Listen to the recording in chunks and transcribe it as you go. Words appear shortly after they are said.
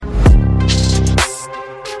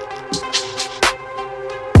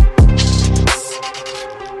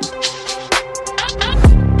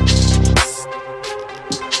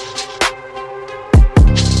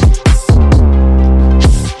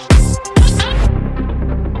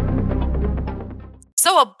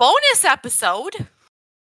a bonus episode.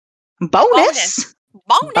 Bonus?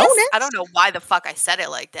 I don't know why the fuck I said it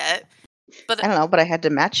like that. But I don't know, but I had to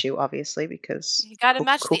match you, obviously, because... You gotta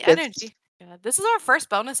match the energy. Yeah, this is our first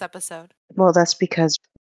bonus episode. Well, that's because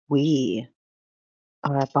we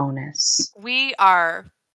are a bonus. We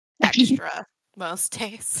are extra most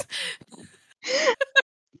days.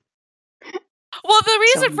 Well, the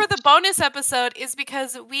reason for the bonus episode is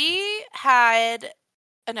because we had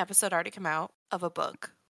an episode already come out of a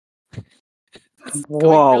book.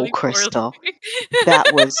 Whoa, really Crystal.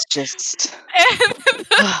 That was just...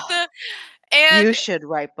 And you should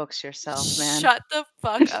write books yourself, man. Shut the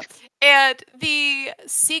fuck up. And the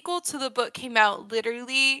sequel to the book came out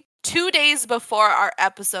literally 2 days before our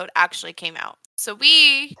episode actually came out. So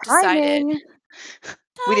we decided... Timing.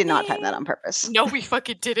 We did not time that on purpose. No, we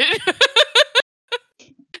fucking didn't.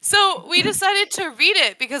 So we decided to read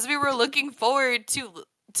it because we were looking forward to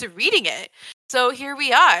reading it. So here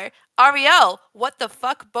we are. Ariel, what the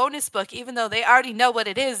fuck bonus book, even though they already know what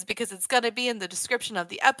it is because it's going to be in the description of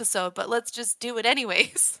the episode, but let's just do it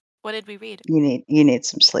anyways. What did we read? You need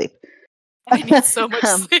some sleep. I need so much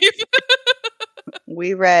sleep.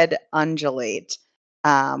 We read Undulate,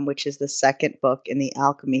 which is the second book in the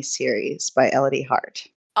Alchemy series by Elodie Hart.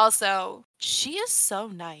 Also, she is so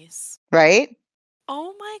nice. Right?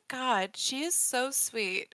 Oh my god, she is so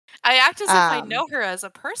sweet. I act as if I know her as a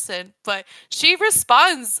person, but she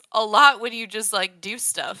responds a lot when you just like do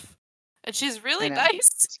stuff. And she's really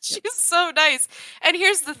nice. She's so nice. And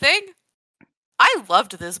here's the thing. I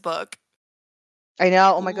loved this book. I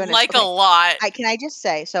know. Oh my goodness. Like a lot. Can I just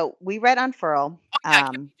say, so we read Unfurl.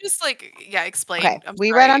 Just explain. Okay.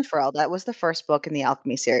 We read Unfurl. That was the first book in the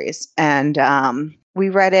Alchemy series. And we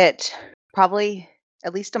read it probably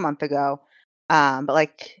at least a month ago. But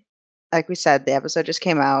like we said, the episode just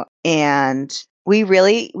came out and we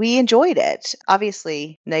enjoyed it.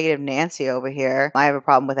 Obviously, negative Nancy over here. I have a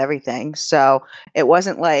problem with everything. So it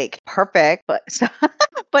wasn't like perfect, but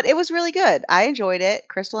but it was really good. I enjoyed it.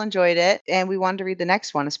 Crystal enjoyed it. And we wanted to read the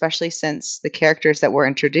next one, especially since the characters that were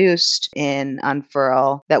introduced in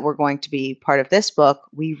Unfurl that were going to be part of this book,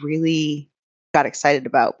 we really got excited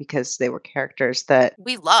about because they were characters that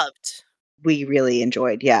we loved. We really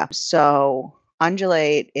enjoyed. Yeah. So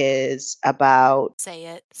Undulate is about... Say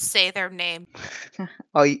it. Say their name.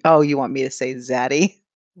 Oh, you want me to say Zaddy?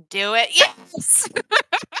 Do it. Yes.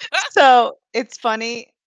 So it's funny.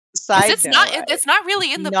 It's not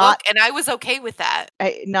really in the book, and I was okay with that.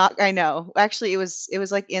 I know. Actually, it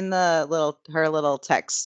was like in her little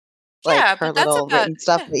text. Yeah, like her little written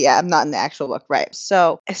stuff. But yeah, I'm not in the actual book, right?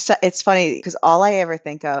 So it's funny because all I ever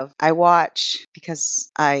think of, I watch,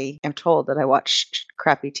 because I am told that I watch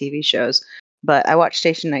crappy TV shows. But I watch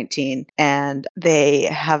Station 19, and they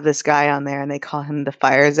have this guy on there, and they call him the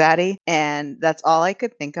Fire Zaddy, and that's all I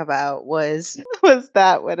could think about was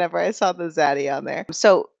that whenever I saw the Zaddy on there.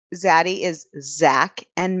 So Zaddy is Zach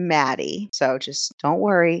and Maddie. So just don't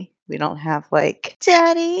worry, we don't have like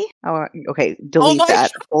Daddy. Oh, okay, delete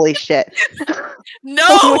that. Holy shit! No.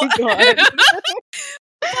 Oh my god.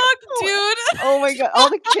 Fuck, dude. Oh my god, all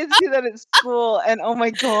the kids do that at school, and oh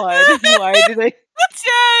my god, why do they?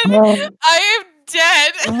 Dead. I am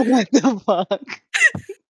dead. What the fuck?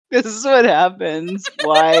 This is what happens.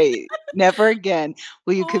 Why? Never again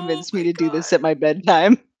will you convince me to do this at my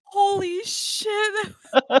bedtime. Holy shit.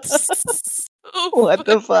 What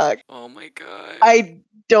the fuck? Oh my god. I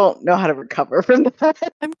don't know how to recover from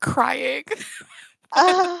that. I'm crying.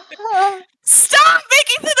 Stop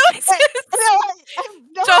making the noises!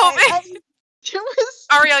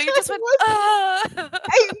 Ariel, you just went,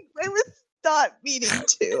 I was not meaning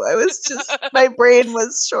to. I was just, my brain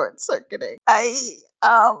was short-circuiting.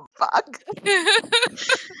 Fuck.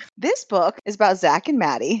 This book is about Zach and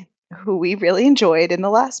Maddie, who we really enjoyed in the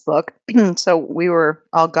last book. So we were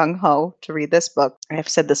all gung-ho to read this book. I've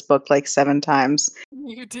said this book like 7 times.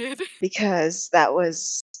 You did? Because that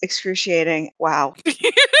was excruciating. Wow.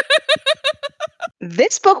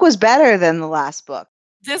 This book was better than the last book.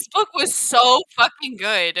 This book was so fucking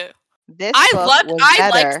good. I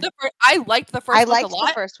liked the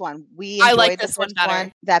first one. We enjoyed the first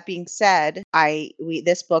one. That being said,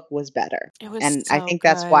 this book was better. And I think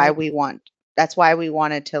that's why we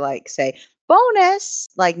wanted to like say bonus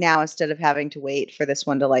like now instead of having to wait for this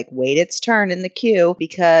one to like wait its turn in the queue,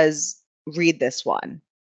 because read this one.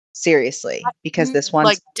 Seriously, because this one's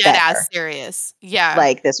like dead better. Ass serious. Yeah.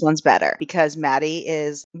 Like this one's better because Maddie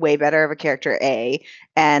is way better of a character, A,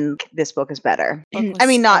 and this book is better. I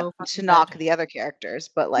mean, not to knock the other characters,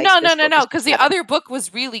 but like no, because the other book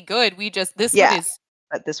was really good. One is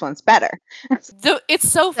but this one's better. It's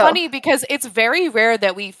so funny because it's very rare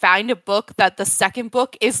that we find a book that the second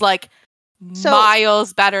book is like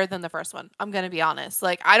miles better than the first one. I'm going to be honest.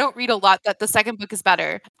 Like, I don't read a lot that the second book is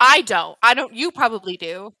better. I don't. You probably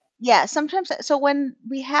do. Yeah, sometimes. So when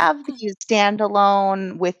we have these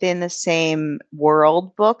standalone within the same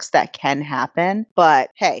world books, that can happen.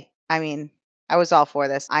 But hey, I mean, I was all for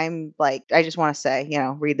this. I'm like, I just want to say,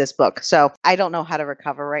 read this book. So I don't know how to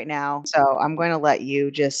recover right now. So I'm going to let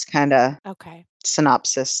you just kind of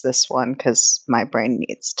synopsis this one because my brain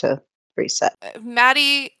needs to reset.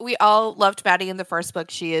 Maddie, we all loved Maddie in the first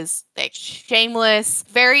book. She is like shameless,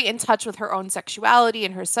 very in touch with her own sexuality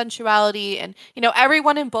and her sensuality. And,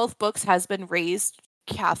 everyone in both books has been raised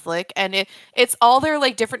Catholic, and it's all their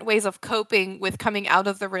like different ways of coping with coming out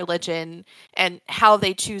of the religion and how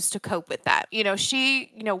they choose to cope with that.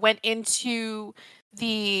 She, went into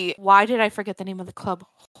why did I forget the name of the club?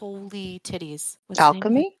 Holy Titties. What's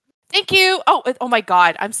Alchemy? Thank you. Oh my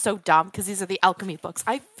God. I'm so dumb because these are the alchemy books.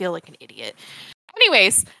 I feel like an idiot.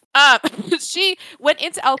 Anyways, she went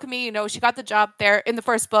into alchemy. She got the job there in the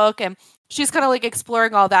first book, and she's kind of like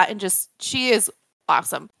exploring all that, and she is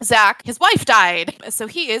awesome. Zach, his wife died, so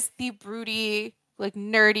he is the broody, like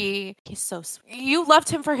nerdy. He's so sweet. You loved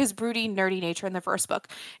him for his broody, nerdy nature in the first book,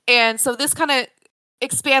 and so this kind of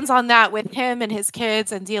expands on that with him and his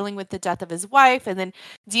kids and dealing with the death of his wife and then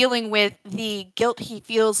dealing with the guilt he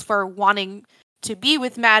feels for wanting to be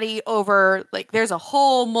with Maddie over, like, there's a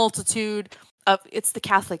whole multitude of, it's the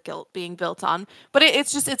Catholic guilt being built on, but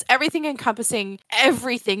it's everything encompassing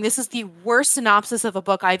everything. This is the worst synopsis of a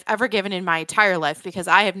book I've ever given in my entire life because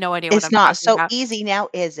I have no idea what I'm talking about. It's not so easy now,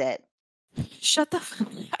 is it? Shut the fuck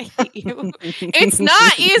up. I hate you. It's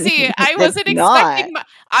not easy. I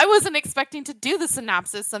wasn't expecting to do the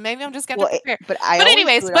synopsis, so maybe I'm just gonna prepare. But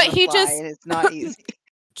anyways, but he just and it's not easy.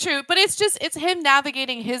 True, but it's him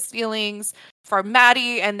navigating his feelings for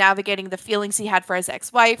Maddie and navigating the feelings he had for his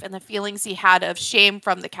ex-wife and the feelings he had of shame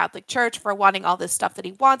from the Catholic Church for wanting all this stuff that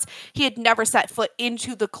he wants. He had never set foot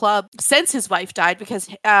into the club since his wife died because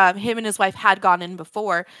him and his wife had gone in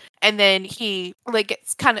before. And then he, like,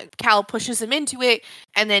 it's kind of, Cal pushes him into it,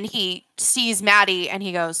 and then he sees Maddie and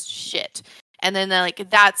he goes, shit. And then like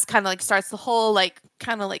that's kind of like starts the whole like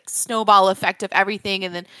kind of like snowball effect of everything.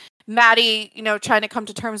 And then Maddie, trying to come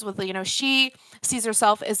to terms with, she sees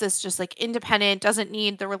herself as this just like independent, doesn't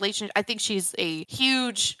need the relationship. I think she's a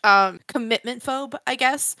huge commitment phobe, I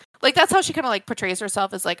guess. Like that's how she kind of like portrays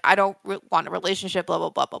herself as like, I don't want a relationship, blah,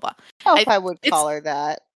 blah, blah, blah, blah. I would call her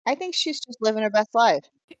that. I think she's just living her best life.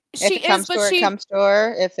 If it comes to her, it comes to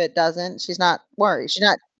her. If it doesn't, she's not worried. She's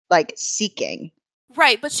not like seeking.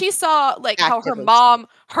 Right, but she saw like how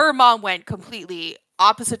her mom went completely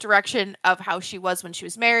opposite direction of how she was when she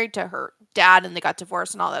was married to her dad and they got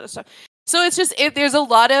divorced and all that other stuff. So it's just there's a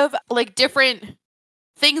lot of like different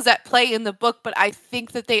things that play in the book, but I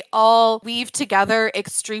think that they all weave together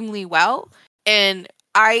extremely well. And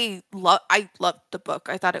I loved the book.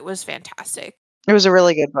 I thought it was fantastic. It was a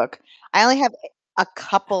really good book. I only have a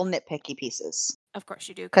couple nitpicky pieces. Of course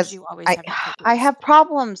you do, because you always have I have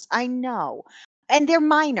problems. I know. And they're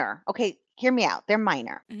minor. Okay, hear me out. They're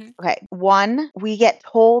minor. Mm-hmm. Okay. One, we get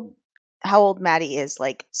told how old Maddie is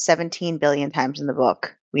like 17 billion times in the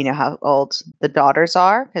book. We know how old the daughters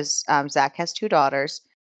are because Zach has 2 daughters.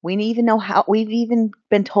 We've even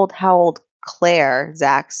been told how old Claire,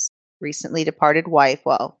 Zach's recently departed wife,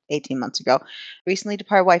 18 months ago, recently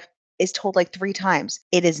departed wife, is told like 3 times.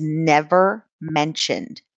 It is never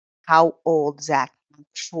mentioned how old Zach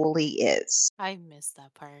actually is. I missed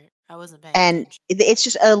that part. I wasn't paying attention. It's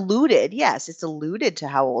just alluded. Yes, it's alluded to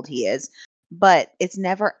how old he is, but it's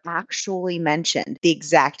never actually mentioned the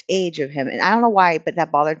exact age of him. And I don't know why, but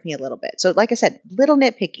that bothered me a little bit. So like I said, little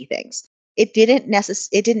nitpicky things. It didn't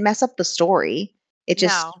mess up the story. It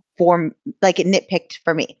just it nitpicked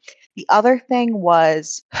for me. The other thing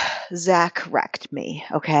was Zach wrecked me.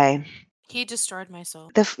 Okay. He destroyed my soul.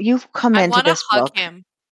 You've come into this book. I him.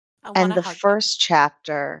 And the first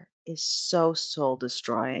chapter is so soul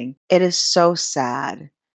destroying. It is so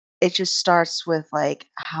sad. It just starts with like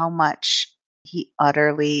how much he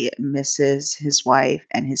utterly misses his wife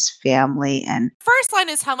and his family. And first line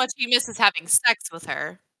is how much he misses having sex with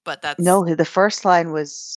her, but that's no. The first line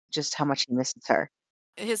was just how much he misses her.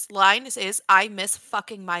 His line is I miss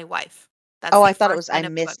fucking my wife. That's I thought it was I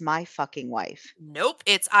miss my fucking wife. Nope,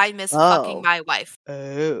 it's I miss fucking my wife.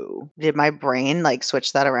 Oh, did my brain like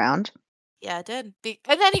switch that around? Yeah, it did.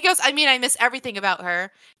 And then he goes, I miss everything about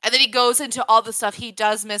her. And then he goes into all the stuff he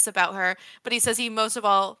does miss about her. But he says he most of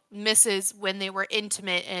all misses when they were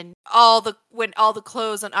intimate and when all the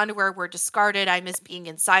clothes and underwear were discarded. I miss being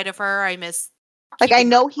inside of her. I miss Like, I keeping her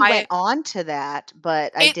know he went quiet. on to that,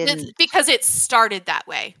 but I didn't. Because it started that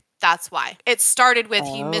way. That's why. It started with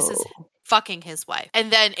he misses Oh. fucking his wife.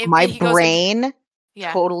 And then My he goes into brain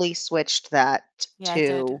yeah. totally switched that Yeah, it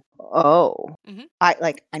did. to, oh, Mhm.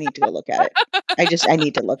 I need to go look at it. I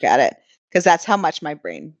need to look at it because that's how much my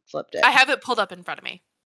brain flipped it. I have it pulled up in front of me.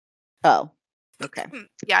 Oh, okay.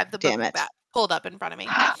 Yeah, I have the book Damn it. that pulled up in front of me.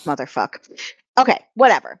 Motherfuck. Okay,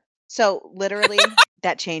 whatever. So literally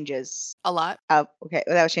that changes. A lot. Okay,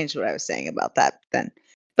 well, that would change what I was saying about that then.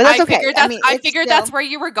 But that's okay. I mean, I it's figured that's still, where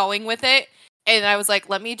you were going with it. And I was like,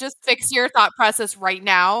 let me just fix your thought process right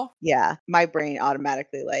now. yeah, my brain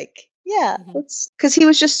automatically like, yeah, Mhm. let's, because he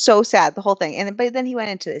was just so sad the whole thing, and but then he went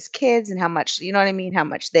into his kids and how much, you know what I mean, how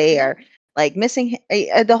much they Mhm. are like missing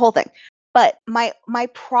the whole thing. But my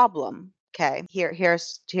problem, okay,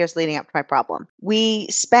 here's leading up to my problem. We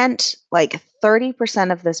spent like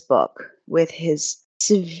 30% of this book with his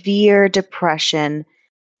severe depression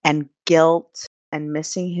and guilt and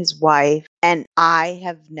missing his wife. And I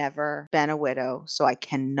have never been a widow, so I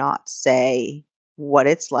cannot say what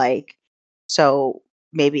it's like. So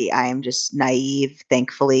maybe I am just naive,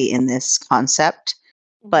 thankfully, in this concept.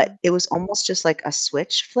 But Mhm. it was almost just like a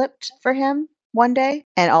switch flipped for him one day.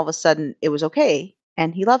 And all of a sudden it was okay.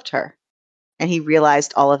 And he loved her. And he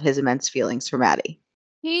realized all of his immense feelings for Maddie.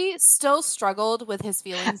 He still struggled with his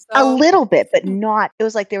feelings A though. little bit, but not. It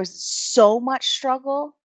was like there was so much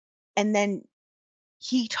struggle. And then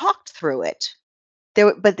he talked through it.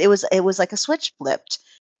 But it was like a switch flipped,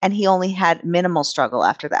 and he only had minimal struggle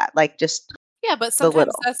after that, like just Yeah, but the sometimes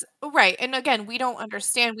little. that's right. And again, we don't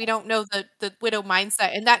understand. We don't know the widow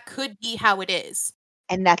mindset, and that could be how it is.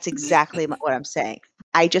 And that's exactly what I'm saying.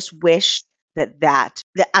 I just wish that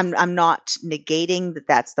I'm not negating that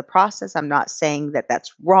that's the process. I'm not saying that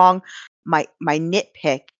that's wrong. My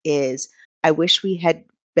nitpick is I wish we had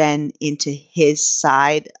been into his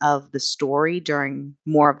side of the story during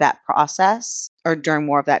more of that process or during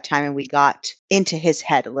more of that time, and we got into his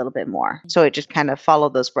head a little bit more. So it just kind of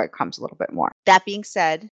followed those breadcrumbs a little bit more. That being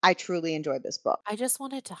said, I truly enjoyed this book. I just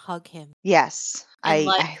wanted to hug him Yes, and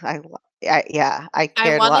like yeah, I I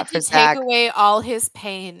cared a lot wanted for to take Zach. away all his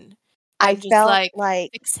pain I and just felt like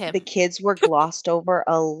like fix the him. kids were glossed over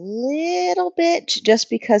a little bit just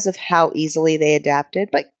because of how easily they adapted.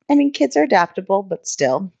 But I mean, kids are adaptable, but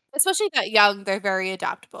still. Especially that young, they're very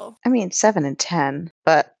adaptable. I mean, 7 and 10,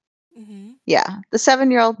 but Mhm. yeah, the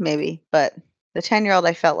 7-year-old maybe, but the 10-year-old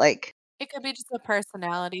I felt like, It could be just a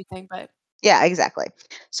personality thing, but yeah, exactly.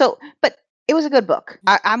 So, but it was a good book.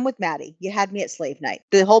 Mhm. I'm with Maddie. You had me at slave night.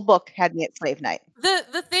 The whole book had me at slave night.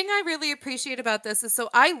 The thing I really appreciate about this is so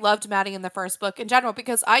I loved Maddie in the first book in general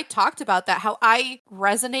because I talked about that, how I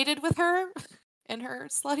resonated with her in her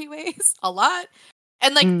slutty ways a lot.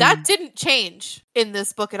 And like that Mm. didn't change in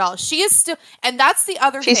this book at all. She is still, and that's the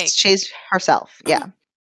other thing. She's herself. Yeah.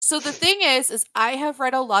 So the thing is I have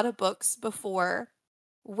read a lot of books before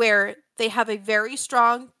where they have a very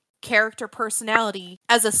strong character personality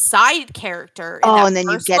as a side character in Oh, that and then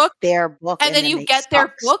you first get book, their book and and then then you they get their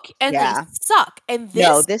sucks. book and they Yeah. suck. And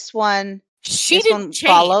No, this, she this didn't one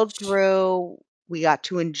followed change. through. We got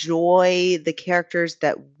to enjoy the characters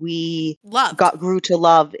that we Loved. grew to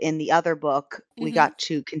love in the other book. We Mhm. got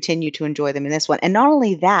to continue to enjoy them in this one. And not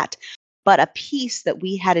only that, but a piece that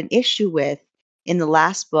we had an issue with in the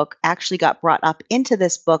last book actually got brought up into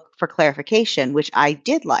this book for clarification, which I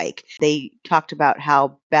did like. They talked about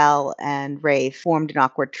how Belle and Ray formed an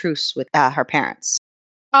awkward truce with her parents.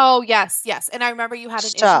 Oh, yes, yes, and I remember you had an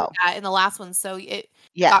issue with So, that in the last one, so it got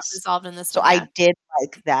yes. resolved in this So one, I yeah. did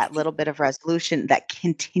like that little bit of resolution, that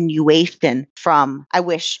continuation from, I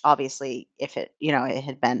wish obviously if it, it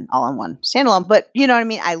had been all in one standalone, but you know what I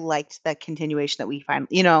mean? I liked the continuation that we find,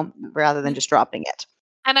 rather than Mhm. just dropping it.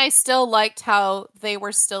 And I still liked how they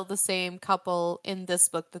were still the same couple in this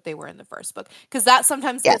book that they were in the first book, because that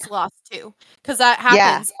sometimes Yeah. gets lost too, because that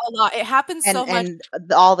Yeah. happens a lot. It happens And so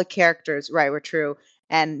much. all the characters, right, were true.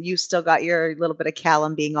 And you still got your little bit of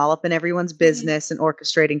Callum being all up in everyone's Mhm. business and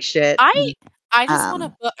orchestrating shit. I And um I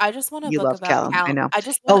just want a you book love about Callum, I Cal. know. I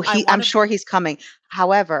I'm want a sure book. he's coming.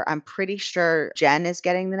 However, I'm pretty sure Jen is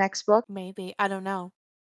getting the next book. Maybe, I don't know,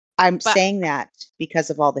 I'm but saying that because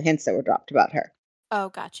of all the hints that were dropped about her. oh,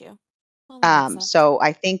 got you. Well, that makes sense. So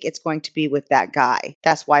I think it's going to be with that guy.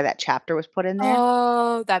 That's why that chapter was put in there.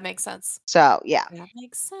 Oh, that makes sense. So yeah. That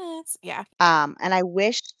makes sense. Yeah. And I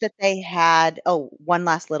wish that they had, one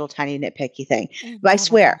last little tiny nitpicky thing. But I Oh my god.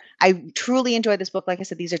 swear, I truly enjoyed this book. Like I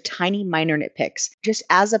said, these are tiny minor nitpicks. Just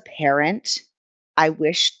as a parent, I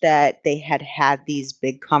wish that they had these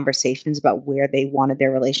big conversations about where they wanted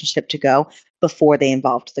their relationship to go before they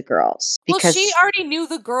involved the girls. Well, she Because already knew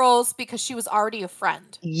the girls because she was already a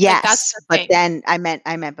friend. Like, that's yes, the but thing. then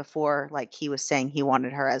I meant before, like, he was saying he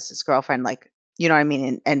wanted her as his girlfriend, like, you know what I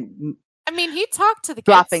mean? And I mean, he talked to the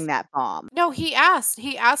dropping kids. that bomb. No, he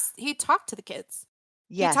talked to the kids.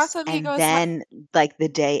 He talked Yes, to them, he and goes, "Hi." then, like, the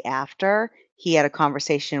day after, he had a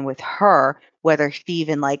conversation with her, whether she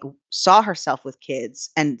even, like, saw herself with kids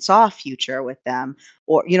and saw a future with them,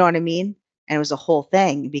 or you know what I mean? And it was a whole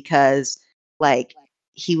thing because, like,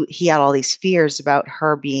 he had all these fears about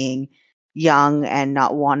her being young and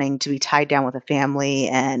not wanting to be tied down with a family,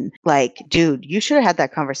 and, like, dude, you should have had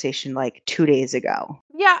that conversation, like, 2 days ago.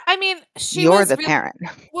 Yeah, I mean, You're the parent.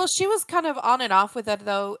 she was kind of on and off with it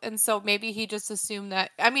though, and so maybe he just assumed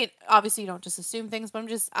that. I mean, obviously you don't just assume things, but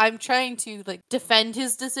I'm trying to like defend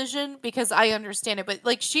his decision because I understand it, but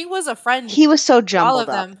like she was a friend He was so to all jumbled of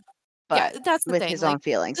up. them. Yeah, But that's the with thing. his Like own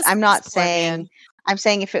feelings. this poor man. I'm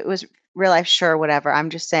saying if it was real life, sure, whatever. I'm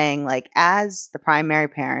just saying, like, as the primary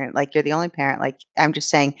parent, like, you're the only parent, like, I'm just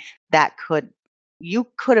saying that you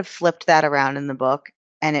could have flipped that around in the book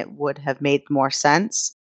and it would have made more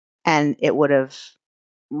sense and it would have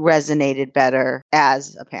resonated better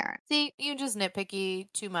as a parent. See, you just nitpicky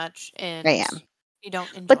too much I and am. you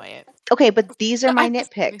don't But enjoy it. okay, but these are my I'm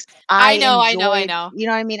just kidding. nitpicks. I I enjoyed, know. you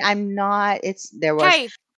know what I mean? I'm not, there was Hey,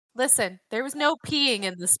 listen, there was no peeing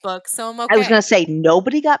in this book, so I'm I was okay. gonna say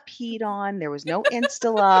nobody got peed on. There was no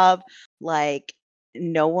insta love. Like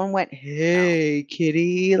no one went, No. "Hey,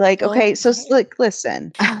 kitty." Like, Oh okay, so my. like,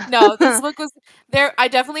 listen. No, this book was there. I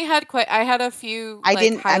definitely had I had a few I like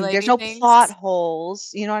didn't. There's highlighty no plot things. holes.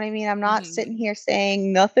 You know what I mean? I'm not sitting Mhm. here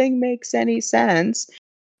saying nothing makes any sense.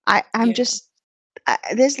 I'm Yeah, just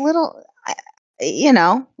there's little,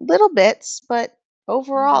 little bits, but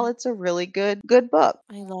overall, mhm. it's a really good book.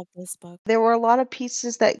 I love this book. There were a lot of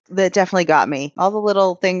pieces that definitely got me. All the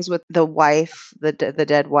little things with the wife, the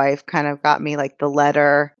dead wife kind of got me, like the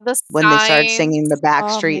letter The when they started signs. singing the Oh my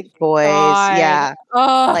Backstreet Boys. god. Yeah.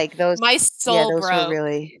 Oh, Like those, my yeah, soul those were broke.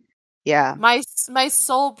 really, yeah. My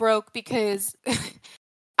soul broke because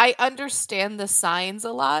I understand the signs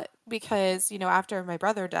a lot because, after my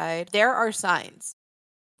brother died, there are signs.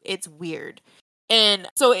 It's weird. And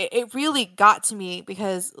so it really got to me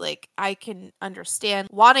because like I can understand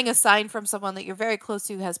wanting a sign from someone that you're very close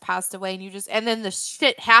to has passed away and then the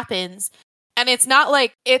shit happens and it's not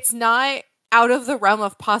out of the realm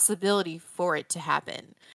of possibility for it to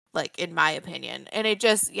happen, like in my opinion. And it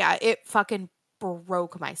just it fucking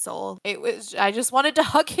broke my soul. I just wanted to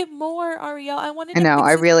hug him more, Ariel. I wanted I to know.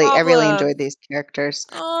 fix his I really problem. enjoyed these characters.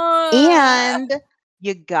 Uh, And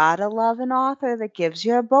you gotta love an author that gives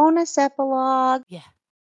you a bonus epilogue. yeah.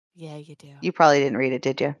 Yeah, you do. You probably didn't read it,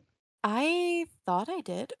 did you? I thought I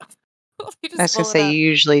did. Let me I just was gonna pull it say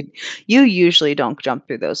up. you usually don't jump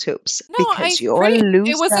through those hoops No, because you're a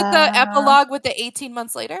it was it the loser. epilogue with the 18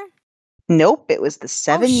 months later? Nope, it was the Oh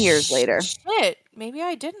 7 years later. shit. Maybe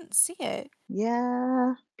I didn't see it.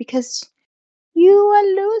 Yeah, because you a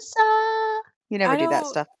loser. You never I do that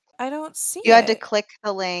don't stuff. I don't see You had to it. click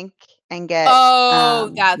the link and get,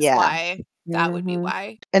 Oh, that's yeah. why. That would be Mhm.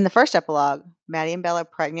 why. In the first epilogue, Maddie and Bella are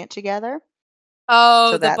pregnant together,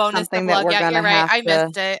 Oh, so the that's bonus something that epilogue. we're Yeah, gonna you're right. have I to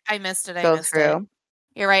missed it. I missed it. I go missed it. through.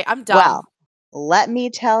 You're right. I'm dumb. Well, let me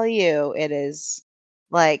tell you, it is,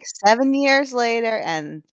 like, 7 years later,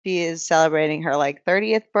 and she is celebrating her, like,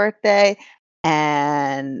 30th birthday,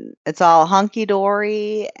 and it's all hunky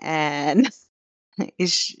dory, and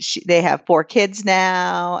they have 4 kids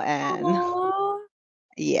now, and Oh,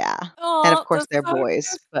 yeah, and of oh, course that's they're so boys,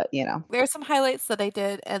 cute. but, There's some highlights that I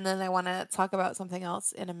did, and then I want to talk about something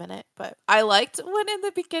else in a minute. But I liked when in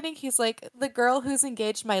the beginning he's like, the girl who's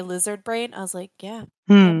engaged my lizard brain. I was like, yeah,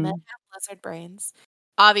 yeah, men Hmm. have lizard brains.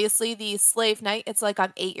 Obviously, the slave night, it's like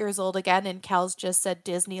I'm 8 years old again, and Cal's just said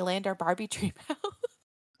Disneyland or Barbie Dream House.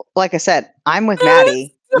 Like I said, I'm with It's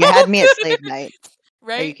Maddie. You so had me at slave good. night.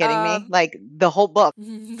 Are you Right? kidding me? Like, the whole book.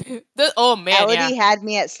 Oh man, yeah. Elodie had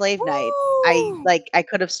me at slave night. Woo! I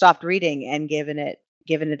could have stopped reading and given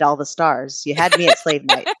it all the stars. You had me at slave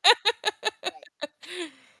night.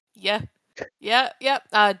 Yeah. Yeah, yep.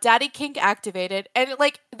 Daddy Kink activated, and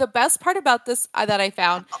like the best part about this that I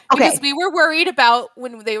found because Okay, we were worried about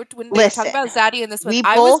when they were talking listen. about Zaddy in this one. We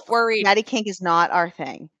I was both worried Natty Kink is not our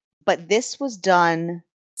thing, but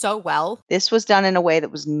so well. this was done in a way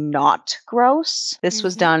that was not gross. This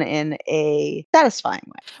was Hmm. done in a satisfying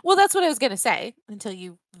way. Well, that's what I was gonna say until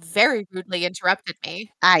you very rudely interrupted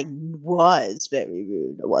me. I was very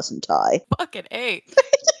rude, wasn't I? Fucking a.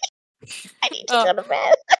 I need to go to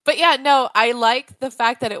bed. But yeah, no, I like the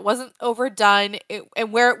fact that it wasn't overdone,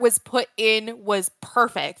 and where it was put in was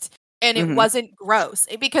perfect, and it wasn't gross.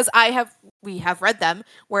 Because we have read them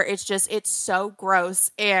where it's so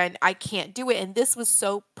gross and I can't do it, and this was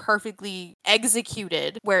so perfectly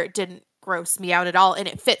executed where it didn't gross me out at all, and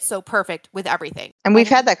it fits so perfect with everything. And we've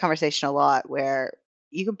had that conversation a lot where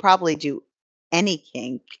you can probably do any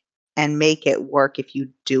kink and make it work if you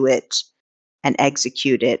do it and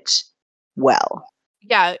execute it well.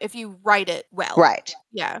 Yeah, if you write it well. Right.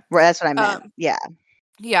 Yeah. Right, that's what I meant. Yeah.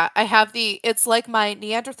 Yeah, I have it's like my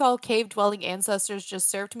Neanderthal cave dwelling ancestors just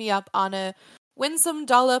served me up on a winsome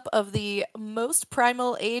dollop of the most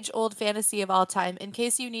primal age-old fantasy of all time. In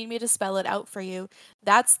case you need me to spell it out for you,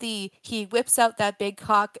 that's the he whips out that big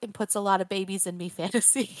cock and puts a lot of babies in me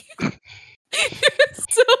fantasy. It's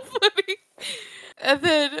so funny. And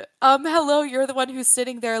then, hello, you're the one who's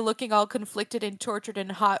sitting there looking all conflicted and tortured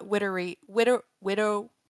and hot widowy,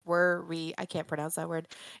 worry, I can't pronounce that word,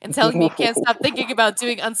 and telling me can't stop thinking about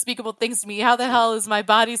doing unspeakable things to me. How the hell is my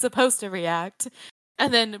body supposed to react?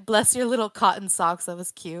 And then bless your little cotton socks. That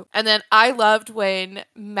was cute. And then I loved when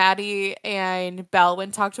Maddie and Belle went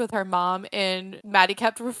and talked with her mom, and Maddie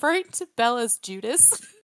kept referring to Belle as Judas.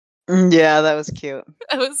 Yeah, that was cute.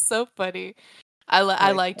 That was so funny. I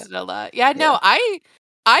liked it a lot. Yeah, no, I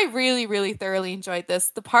really, really thoroughly enjoyed this.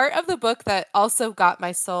 The part of the book that also got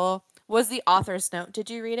my soul was the author's note. Did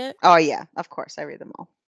you read it? Oh yeah, of course I read them all.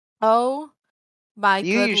 Oh my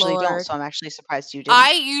You good usually Lord. don't, so I'm actually surprised you didn't.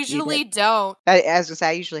 I usually don't. As I say,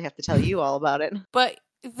 I usually have to tell you all about it. But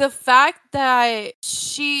the fact that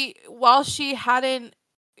while she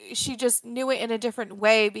just knew it in a different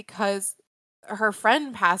way because her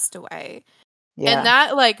friend passed away. Yeah. And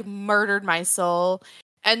that like murdered my soul.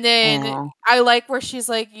 And then I like where she's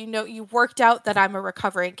like, you worked out that I'm a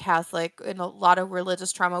recovering Catholic and a lot of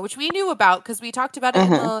religious trauma, which we knew about because we talked about it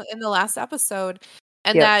in the last episode.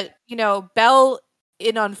 And that, Belle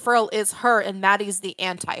in Unfurl is her and Maddie's the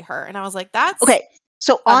anti-her. And I was like, that's okay.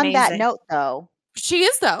 So on amazing. that note, though. She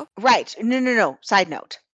is, though. Right. No. Side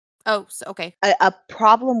note. Oh, okay. A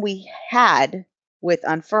problem we had with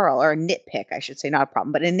Unfurl, or a nitpick, I should say, not a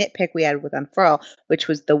problem, but a nitpick we had with Unfurl, which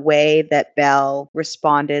was the way that Belle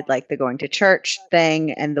responded, like the going to church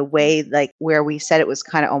thing, and the way, like, where we said it was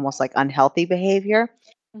kind of almost like unhealthy behavior.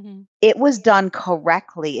 Mm-hmm. It was done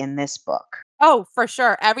correctly in this book. Oh, for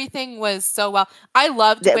sure. Everything was so well. I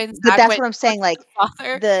loved when Zach that's what I'm saying. Like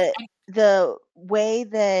the way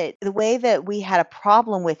that we had a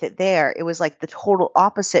problem with it there, it was like the total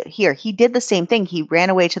opposite here. He did the same thing. He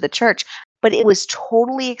ran away to the church, but it was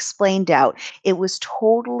totally explained out. It was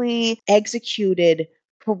totally executed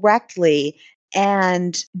correctly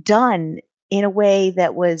and done in a way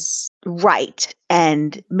that was right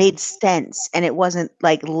and made sense, and it wasn't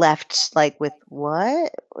like left like with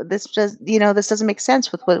what this just this doesn't make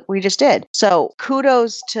sense with what we just did. So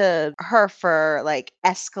kudos to her for like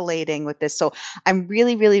escalating with this. So I'm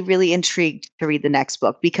really, really, really intrigued to read the next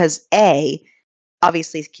book because A,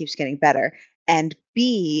 obviously it keeps getting better, and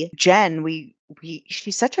B, Jen,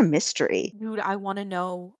 she's such a mystery. Dude, I want to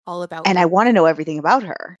know all about her. And I want to know everything about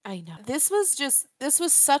her. I know. This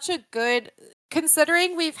was such a good,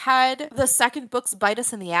 considering we've had the second books bite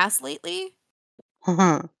us in the ass lately.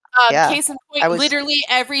 Case in point, literally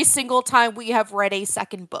every single time we have read a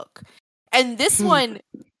second book. And this one,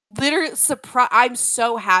 literally, I'm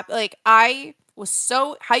so happy. Like, I was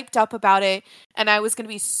so hyped up about it, and I was going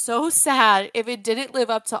to be so sad if it didn't live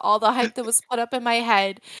up to all the hype that was put up in my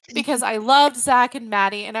head, because I loved Zach and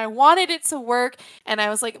Maddie, and I wanted it to work, and I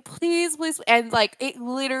was like, please, and like, it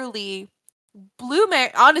literally blew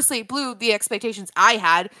the expectations I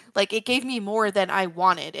had. Like, it gave me more than I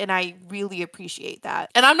wanted, and I really appreciate that.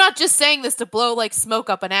 And I'm not just saying this to blow like smoke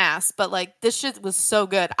up an ass, but like, this shit was so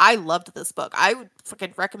good. I loved this book. I would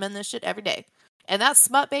fucking recommend this shit every day. And that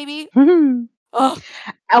smut, baby. Oh,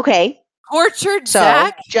 okay. Tortured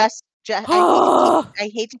Zach. I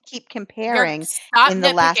hate to keep comparing in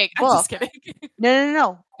the last book. I'm just kidding.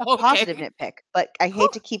 No. Okay. Positive nitpick, but I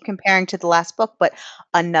hate to keep comparing to the last book. But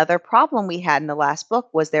another problem we had in the last book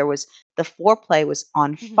was the foreplay was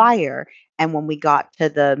on fire, and when we got to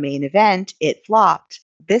the main event, it flopped.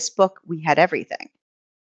 This book, we had everything.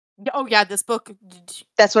 Oh yeah, this book.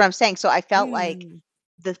 That's what I'm saying. So I felt like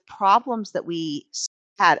the problems that we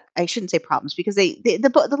had, I shouldn't say problems, because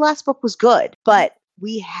the last book was good, but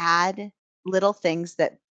we had little things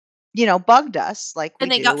that bugged us, like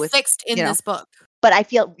and they got fixed in this book. But I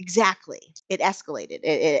feel exactly it escalated,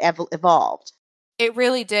 it evolved. It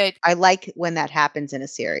really did. I like when that happens in a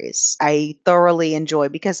series. I thoroughly enjoy,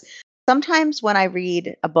 because sometimes when I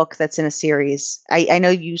read a book that's in a series, I know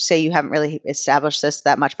you say you haven't really established this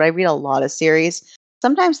that much, but I read a lot of series.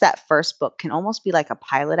 Sometimes that first book can almost be like a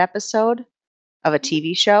pilot episode of a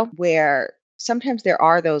TV show where sometimes there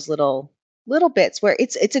are those little bits where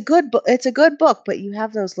it's a good book, but you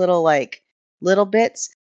have those little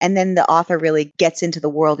bits, and then the author really gets into the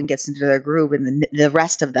world and gets into their groove, and the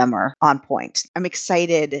rest of them are on point. I'm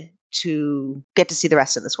excited to get to see the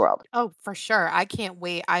rest of this world. Oh, for sure. I can't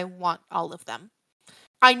wait. I want all of them.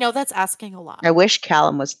 I know that's asking a lot. I wish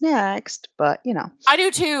Callum was next, but I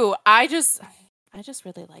do too. I just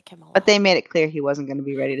really like him a lot. But they made it clear he wasn't going to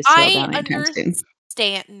be ready to settle down anytime soon.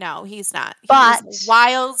 No, he's not. But He's a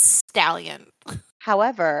wild stallion.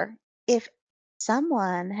 However, if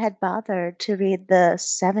someone had bothered to read the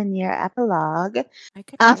 7-year epilogue,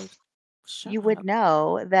 you would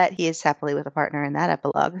know that he is happily with a partner in that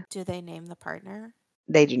epilogue. Do they name the partner?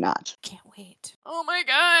 They do not. Can't wait. Oh my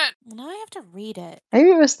god. Now I have to read it. Maybe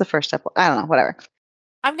it was the first epilogue. I don't know. Whatever.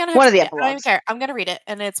 I'm gonna have to read it. I don't even care. I'm gonna read it,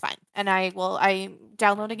 and it's fine. And I'm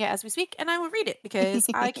downloading it as we speak, and I will read it because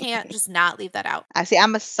I can't just not leave that out. I see.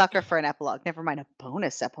 I'm a sucker for an episode. Never mind a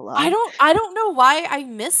bonus episode. I don't know why I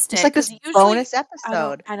missed it. It's like this bonus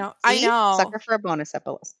episode. I know. Sucker for a bonus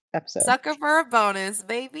episode. Sucker for a bonus,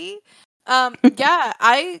 baby. Yeah,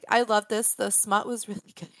 I love this. The smut was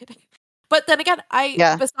really good. But then again,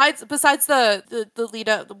 besides the lead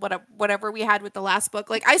up, whatever we had with the last book,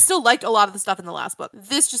 like I still liked a lot of the stuff in the last book.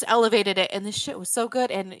 This just elevated it, and this shit was so good.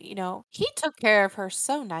 And he took care of her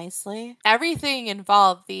so nicely. Everything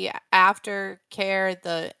involved, the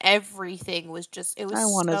aftercare, everything was just I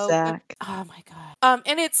want so a Zach. Good. Oh my god.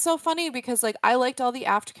 And it's so funny because like I liked all the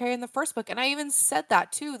aftercare in the first book, and I even said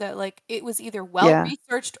that too, that like it was either well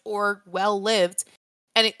researched or well lived.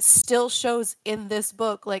 And it still shows in this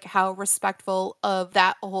book, like, how respectful of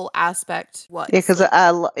that whole aspect was. Yeah, because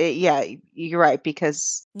you're right.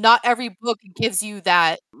 Because not every book gives you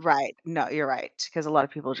that. Right. No, you're right. Because a lot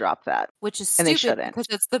of people drop that, which is stupid because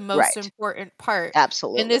it's the most important part.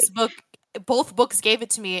 Absolutely. In this book, both books gave it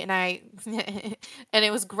to me, and and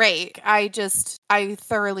it was great. I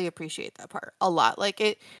thoroughly appreciate that part a lot.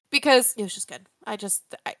 Like because it was just good.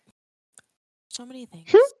 So many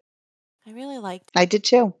things. I really liked it. I did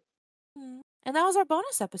too. And that was our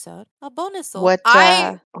bonus episode. A bonus. Who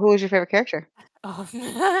was your favorite character? Oh.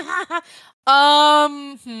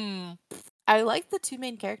 I like the two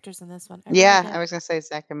main characters in this one. I was gonna say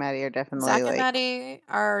Zach and Maddie are definitely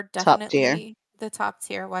the top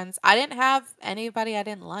tier ones. I didn't have anybody I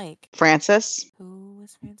didn't like. Frances. Who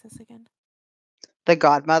was Frances again? The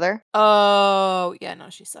godmother. Oh yeah,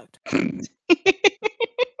 no, she sucked.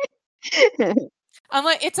 I'm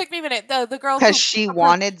like, it took me a minute. The girl because she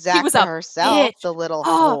wanted Zach for herself, the little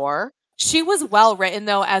whore. She was well written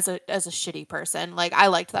though as a shitty person. Like I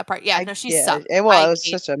liked that part. Yeah, no, she sucked. It was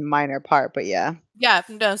such a minor part, but yeah. Yeah,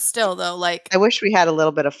 no, still though, like I wish we had a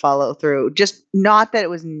little bit of follow through. Just not that it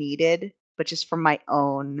was needed, but just for my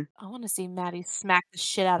own. I want to see Maddie smack the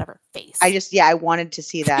shit out of her face. I wanted to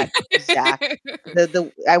see that Zach.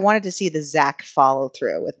 I wanted to see the Zach follow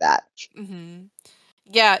through with that. Mm-hmm.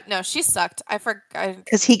 Yeah, no, she sucked. I forgot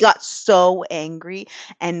because he got so angry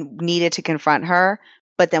and needed to confront her,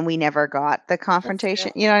 but then we never got the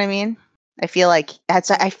confrontation. You know what I mean? I feel like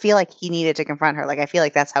he needed to confront her. Like I feel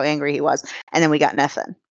like that's how angry he was, and then we got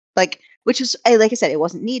nothing. Like, which is like I said, it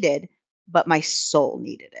wasn't needed, but my soul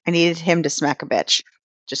needed it. I needed him to smack a bitch.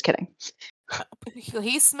 Just kidding.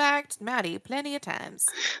 He smacked Maddie plenty of times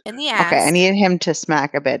in the ass. Okay, I needed him to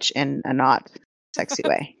smack a bitch in a not sexy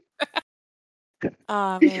way.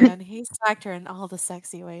 Oh man, he smacked her in all the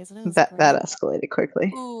sexy ways. And it was that escalated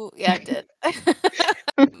quickly. Ooh, yeah, it did.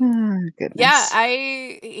 Goodness.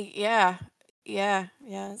 Yeah,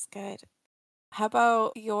 it's good. How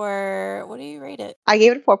about what do you rate it? I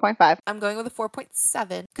gave it a 4.5. I'm going with a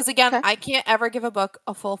 4.7 because again, I can't ever give a book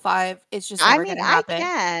a full 5. It's just never going to happen. I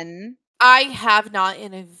can. I have not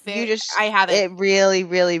in a very. I haven't. It really,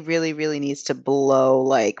 really, really, really needs to blow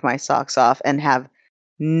like my socks off and have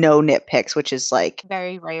no nitpicks, which is like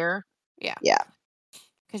very rare. Yeah. Yeah.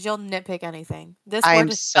 Because you'll nitpick anything. This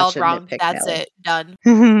word is spelled wrong. That's it. Done.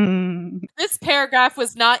 This paragraph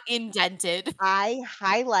was not indented. I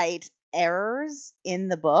highlight errors in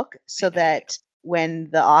the book so that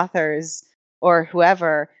when the authors or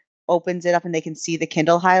whoever opens it up and they can see the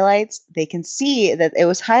Kindle highlights, they can see that it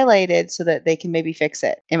was highlighted so that they can maybe fix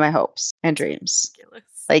it in my hopes and dreams.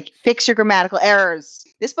 Like fix your grammatical errors.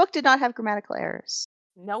 This book did not have grammatical errors.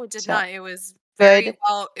 No, it did not. It was very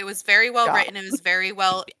well. It was very well written. It was very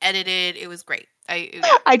well edited. It was great.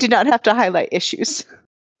 I did not have to highlight issues.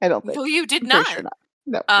 I don't think. No, you did not. Sure not.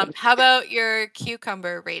 No. How about your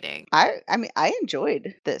cucumber rating? I mean, I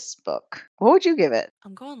enjoyed this book. What would you give it?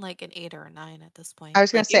 I'm going like an 8 or a 9 at this I point.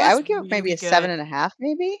 was gonna Like, it say I was would give it maybe really a seven good. and a half,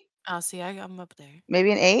 maybe. Oh, see, I'm up there.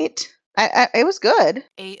 Maybe an 8. It was good.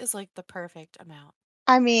 8 is like the perfect amount.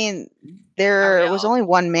 I mean, I there was will. only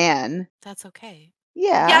one man. That's okay.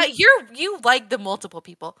 Yeah, Yeah, you like the multiple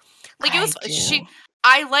people. Like, it I was do.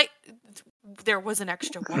 I like there was an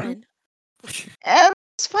extra woman.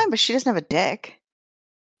 It's fine, but she doesn't have a dick.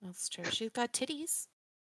 That's true. She's got titties.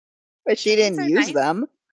 But she Titties didn't are use nice. them.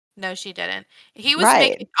 No, she didn't. He was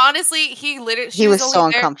making Right. honestly, he literally He she was was only so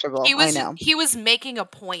there uncomfortable. I know. he was making a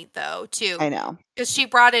point though, too. I know. Because she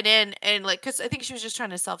brought it in and like, because I think she was just trying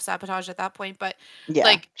to self-sabotage at that point, but Yeah,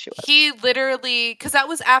 like she was. he literally, because that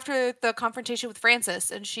was after the confrontation with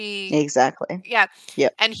Francis and she, Exactly. yeah,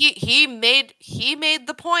 Yep. and he made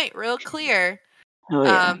the point real clear. Oh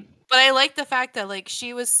yeah. But I like the fact that like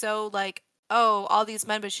she was so like, oh, all these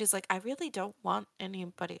men, but she's like, I really don't want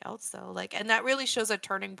anybody else though. Like, and that really shows a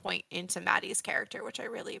turning point into Maddie's character, which I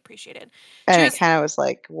really appreciated. She And it was, kind of was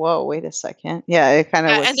like, whoa, wait a second. Yeah, it kind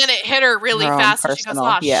of yeah, and then was it hit her really her own fast, and she goes, personal.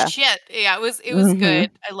 "Oh Yeah. shit!" Yeah, it was Hmm.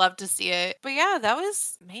 good. I love to see it. But yeah, that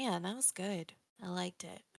was man, that was good. I liked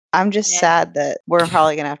it. I'm just Yeah. sad that we're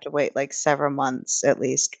probably gonna have to wait like several months at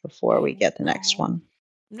least before we I get the next know. one.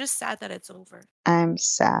 I'm just sad that it's over. I'm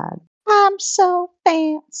sad. I'm so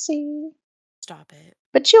fancy, Stop it.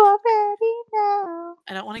 but you already know.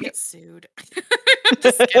 I don't want to get sued.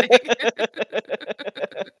 Just kidding.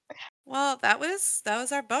 Well, that was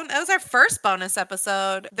our first bonus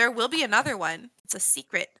episode. There will be another one. It's a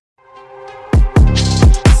secret.